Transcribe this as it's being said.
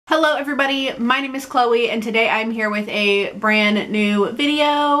Hello everybody, my name is Chloe and today I'm here with a brand new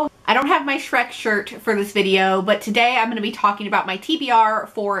video. I don't have my Shrek shirt for this video, but today I'm going to be talking about my TBR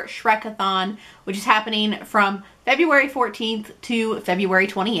for Shrek-A-Thon, which is happening from February 14th to February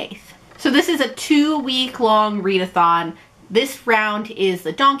 28th. So this is a 2-week long readathon. This round is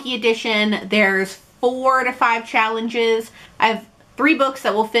the donkey edition. There's 4 to 5 challenges. I have 3 books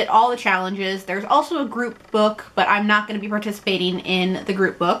that will fit all the challenges. There's also a group book, but I'm not going to be participating in the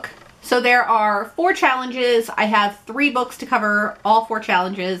group book. So there are 4 challenges. I have 3 books to cover all 4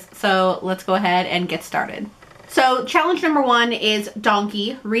 challenges, so let's go ahead and get started. So challenge number 1 is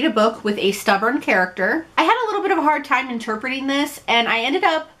Donkey, read a book with a stubborn character. I had a little bit of a hard time interpreting this, and I ended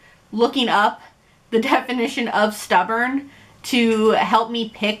up looking up the definition of stubborn to help me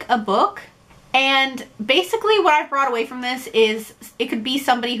pick a book. And basically what I've brought away from this is it could be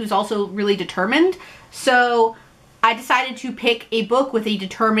somebody who's also really determined. So I decided to pick a book with a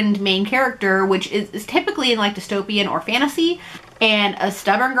determined main character, which is typically in like dystopian or fantasy. And a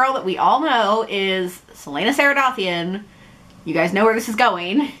stubborn girl that we all know is Celaena Saradathian. You guys know where this is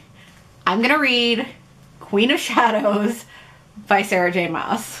going. I'm gonna read Queen of Shadows by Sarah J.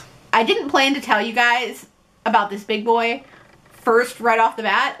 Maas. I didn't plan to tell you guys about this big boy first right off the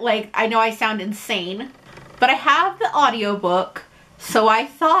bat. Like, I know I sound insane, but I have the audiobook, so I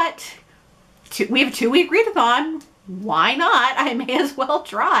thought we have a 2-week readathon. Why not? I may as well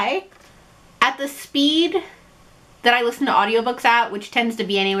try. At the speed that I listen to audiobooks at, which tends to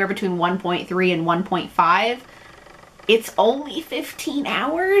be anywhere between 1.3 and 1.5, it's only 15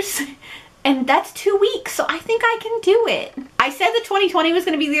 hours. And that's 2 weeks, so I think I can do it. I said that 2020 was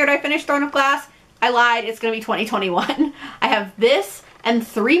going to be the year that I finished Throne of Glass. I lied, it's going to be 2021. I have this and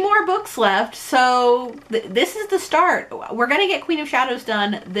 3 more books left, so this is the start. We're going to get Queen of Shadows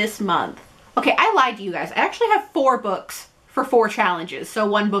done this month. Okay, I lied to you guys. I actually have 4 books for 4 challenges, so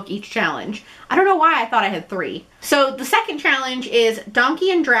 1 book each challenge. I don't know why I thought I had 3. So the second challenge is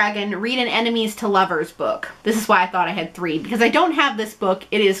Donkey and Dragon, read an Enemies to Lovers book. This is why I thought I had 3, because I don't have this book.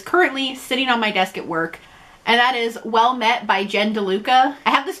 It is currently sitting on my desk at work. And that is Well Met by Jen DeLuca. I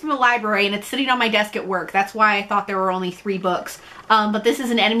have this from the library and it's sitting on my desk at work. That's why I thought there were only 3 books. But this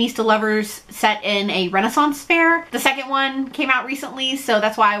is an Enemies to Lovers set in a Renaissance fair. The second one came out recently, so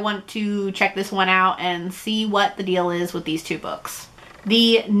that's why I want to check this one out and see what the deal is with these 2 books.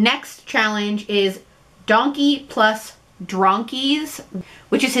 The next challenge is Donkey plus Dronkies,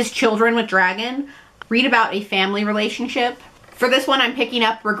 which is his children with dragon. Read about a family relationship. For this one, I'm picking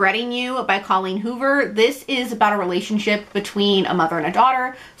up Regretting You by Colleen Hoover. This is about a relationship between a mother and a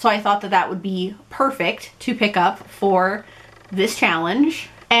daughter, so I thought that that would be perfect to pick up for this challenge.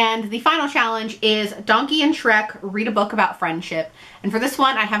 And the final challenge is Donkey and Shrek, read a book about friendship. And for this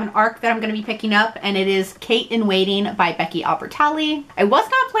one, I have an arc that I'm going to be picking up, and it is Kate in Waiting by Becky Albertalli. I was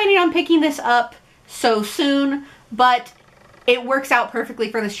not planning on picking this up so soon, but it works out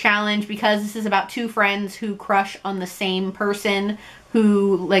perfectly for this challenge because this is about 2 friends who crush on the same person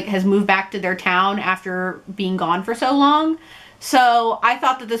who like has moved back to their town after being gone for so long. So I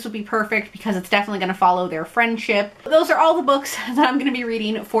thought that this would be perfect because it's definitely going to follow their friendship. Those are all the books that I'm going to be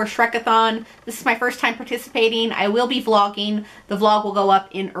reading for Shrek-A-Thon. This is my first time participating. I will be vlogging. The vlog will go up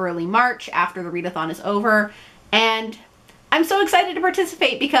in early March after the readathon is over. And I'm so excited to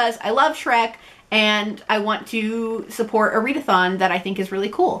participate because I love Shrek and I want to support a readathon that I think is really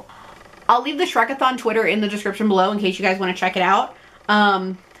cool. I'll leave the Shrek-A-Thon Twitter in the description below in case you guys want to check it out.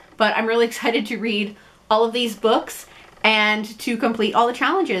 But I'm really excited to read all of these books and to complete all the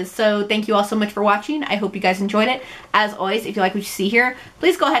challenges. So thank you all so much for watching. I hope you guys enjoyed it. As always, if you like what you see here,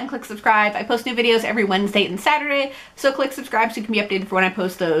 please go ahead and click subscribe. I post new videos every Wednesday and Saturday, so click subscribe so you can be updated for when I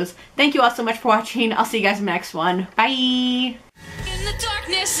post those. Thank you all so much for watching. I'll see you guys in the next one. Bye! In the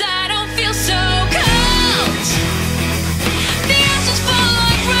darkness, I don't feel so